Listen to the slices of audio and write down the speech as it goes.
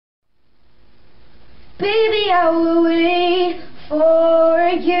Baby, I will wait for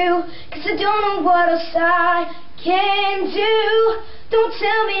you, 'cause I don't know what else I can do. Don't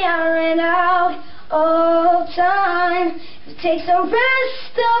tell me I ran out of time. If it takes the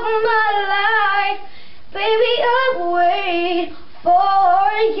rest of my life, baby, I will wait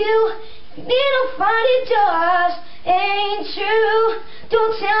for you. If you need to find it, just ain't true.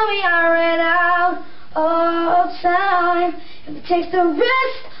 Don't tell me I ran out of time. If it takes the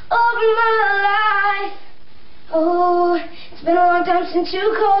rest of my life. Oh, it's been a long time since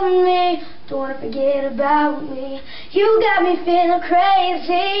you called me. Don't wanna forget about me. You got me feeling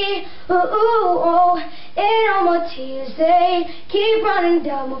crazy. Ooh, ooh, oh, and all my tears, they keep running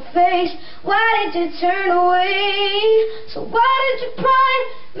down my face. Why did you turn away? So why did you cry?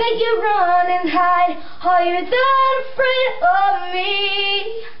 Make you run and hide? Are you that afraid of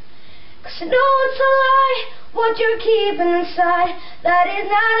me? 'Cause I know it's a lie, what you're keeping inside. That is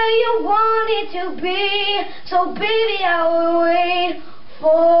not who you want it to be. So baby, I will wait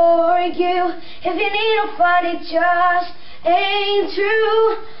for you. If you need to find it, just ain't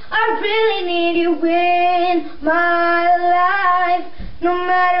true. I really need you in my life. No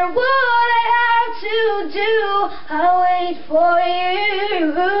matter what I have to do, I'll wait for you.